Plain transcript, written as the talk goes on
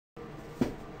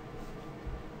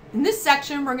In this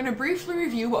section, we're going to briefly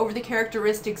review over the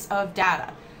characteristics of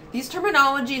data. These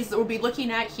terminologies that we'll be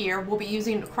looking at here we'll be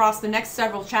using across the next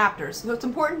several chapters, so it's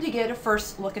important to get a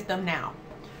first look at them now.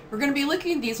 We're going to be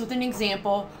looking at these with an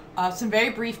example of some very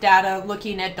brief data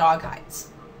looking at dog heights.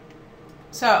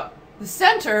 So, the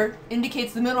center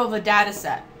indicates the middle of a data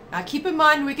set. Now keep in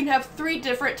mind we can have three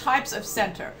different types of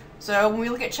center. So when we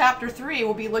look at chapter 3,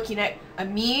 we'll be looking at a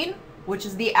mean, which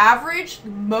is the average,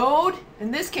 mode,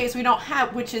 in this case we don't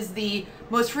have, which is the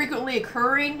most frequently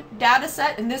occurring data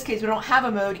set. In this case we don't have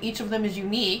a mode, each of them is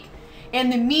unique,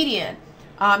 and the median.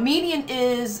 Median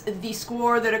is the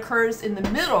score that occurs in the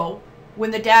middle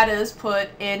when the data is put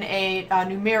in a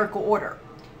numerical order.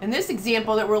 In this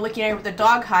example that we're looking at with the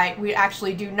dog height, we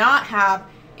actually do not have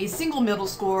a single middle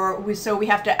score, so we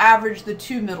have to average the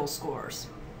two middle scores.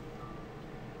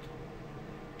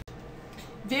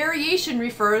 Variation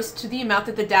refers to the amount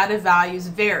that the data values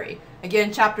vary.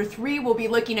 Again, chapter 3 we'll be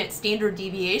looking at standard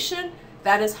deviation.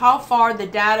 That is how far the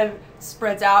data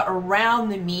spreads out around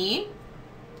the mean.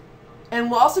 And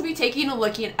we'll also be taking a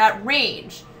look at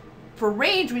range. For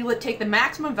range, we would take the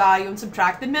maximum value and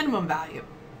subtract the minimum value.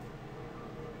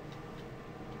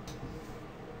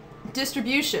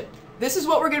 Distribution. This is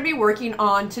what we're going to be working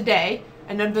on today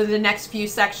and under the next few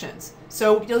sections.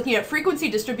 So we'll be looking at frequency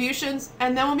distributions,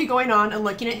 and then we'll be going on and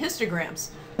looking at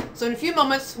histograms. So in a few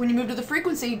moments, when you move to the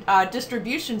frequency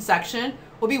distribution section,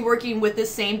 we'll be working with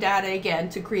this same data again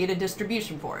to create a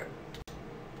distribution for it.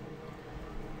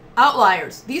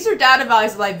 Outliers. These are data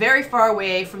values that lie very far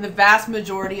away from the vast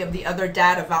majority of the other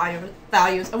data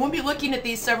values, and we'll be looking at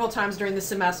these several times during the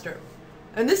semester.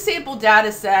 In this sample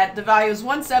data set, the values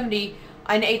 170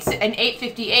 and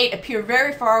 858 appear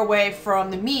very far away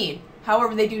from the mean.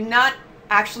 However, they do not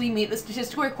actually meet the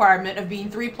statistical requirement of being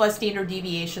 3+ standard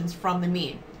deviations from the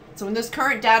mean. So in this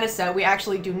current data set, we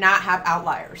actually do not have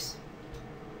outliers.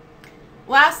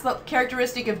 Last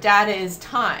characteristic of data is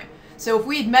time. So if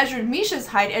we had measured Misha's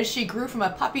height as she grew from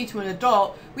a puppy to an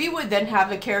adult, we would then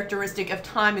have a characteristic of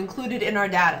time included in our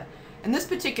data. In this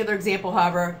particular example,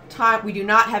 however, we do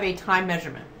not have a time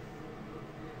measurement.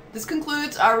 This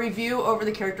concludes our review over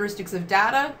the characteristics of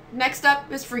data. Next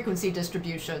up is frequency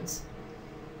distributions.